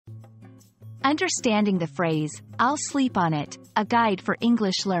Understanding the phrase, "I'll sleep on it," a guide for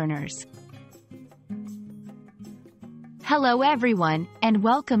English learners. Hello everyone, and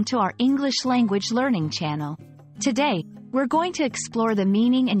welcome to our English language learning channel. Today, we're going to explore the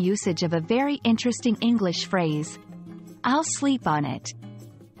meaning and usage of a very interesting English phrase, "I'll sleep on it."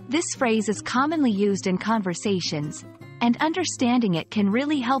 This phrase is commonly used in conversations, and understanding it can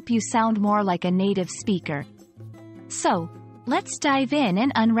really help you sound more like a native speaker. So, let's dive in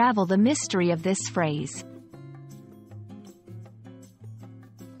and unravel the mystery of this phrase.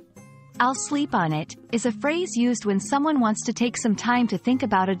 "I'll sleep on it" is a phrase used when someone wants to take some time to think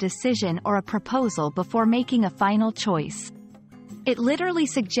about a decision or a proposal before making a final choice. It literally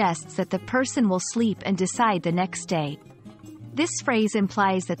suggests that the person will sleep and decide the next day. This phrase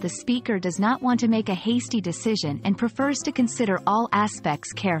implies that the speaker does not want to make a hasty decision and prefers to consider all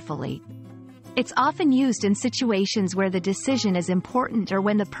aspects carefully. It's often used in situations where the decision is important or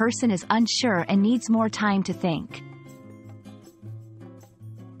when the person is unsure and needs more time to think.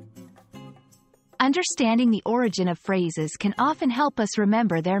 Understanding the origin of phrases can often help us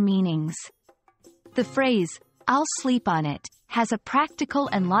remember their meanings. The phrase, "I'll sleep on it," has a practical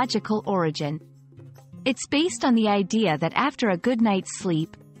and logical origin. It's based on the idea that after a good night's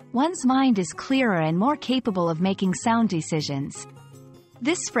sleep, one's mind is clearer and more capable of making sound decisions.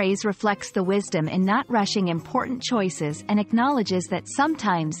 This phrase reflects the wisdom in not rushing important choices and acknowledges that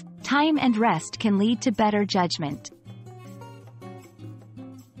sometimes, time and rest can lead to better judgment.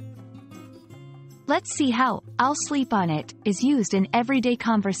 Let's see how "I'll sleep on it" is used in everyday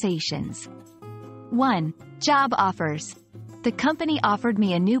conversations. 1. Job offers. The company offered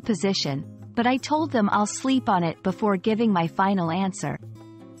me a new position, but I told them I'll sleep on it before giving my final answer.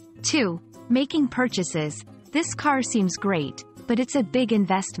 2. Making purchases. This car seems great, but it's a big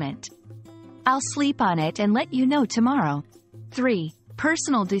investment. I'll sleep on it and let you know tomorrow. 3.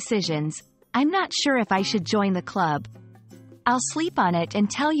 Personal decisions. I'm not sure if I should join the club. I'll sleep on it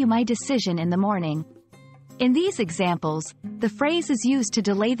and tell you my decision in the morning. In these examples, the phrase is used to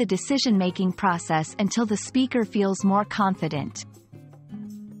delay the decision-making process until the speaker feels more confident.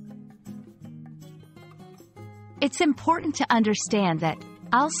 It's important to understand that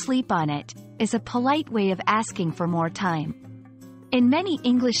 "I'll sleep on it" is a polite way of asking for more time. In many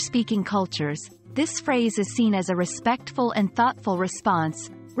English-speaking cultures, this phrase is seen as a respectful and thoughtful response,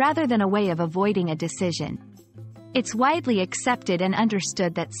 rather than a way of avoiding a decision. It's widely accepted and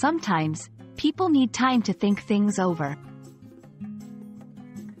understood that sometimes, people need time to think things over.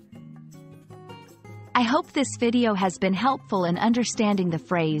 I hope this video has been helpful in understanding the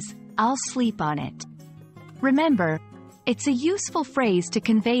phrase, "I'll sleep on it." Remember, it's a useful phrase to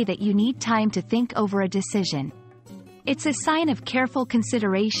convey that you need time to think over a decision. It's a sign of careful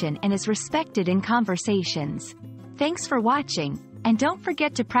consideration and is respected in conversations. Thanks for watching, and don't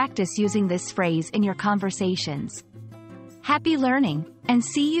forget to practice using this phrase in your conversations. Happy learning, and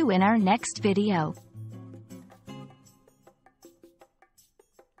see you in our next video.